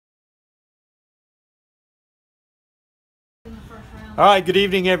All right, good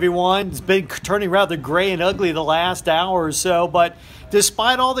evening, everyone. It's been turning rather gray and ugly the last hour or so, but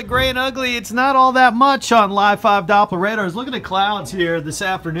despite all the gray and ugly, it's not all that much on Live 5 Doppler radars. Look at the clouds here this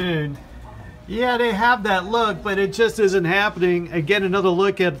afternoon. Yeah, they have that look, but it just isn't happening. Again, another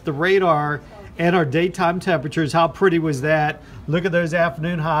look at the radar and our daytime temperatures. How pretty was that? Look at those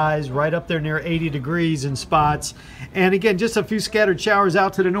afternoon highs right up there near 80 degrees in spots. And again, just a few scattered showers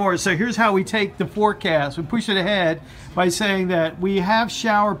out to the north. So here's how we take the forecast. We push it ahead by saying that we have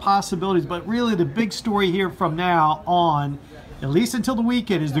shower possibilities, but really the big story here from now on, at least until the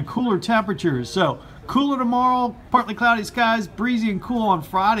weekend, is the cooler temperatures. So cooler tomorrow, partly cloudy skies, breezy and cool on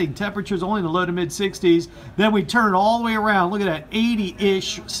Friday. Temperatures only in the low to mid 60s. Then we turn it all the way around. Look at that,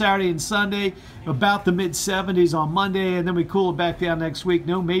 80-ish Saturday and Sunday, about the mid 70s on Monday, and then we cool it back down next week.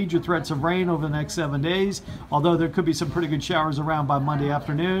 No major threats of rain over the next 7 days, although there could be some pretty good showers around by Monday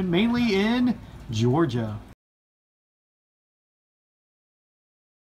afternoon, mainly in Georgia.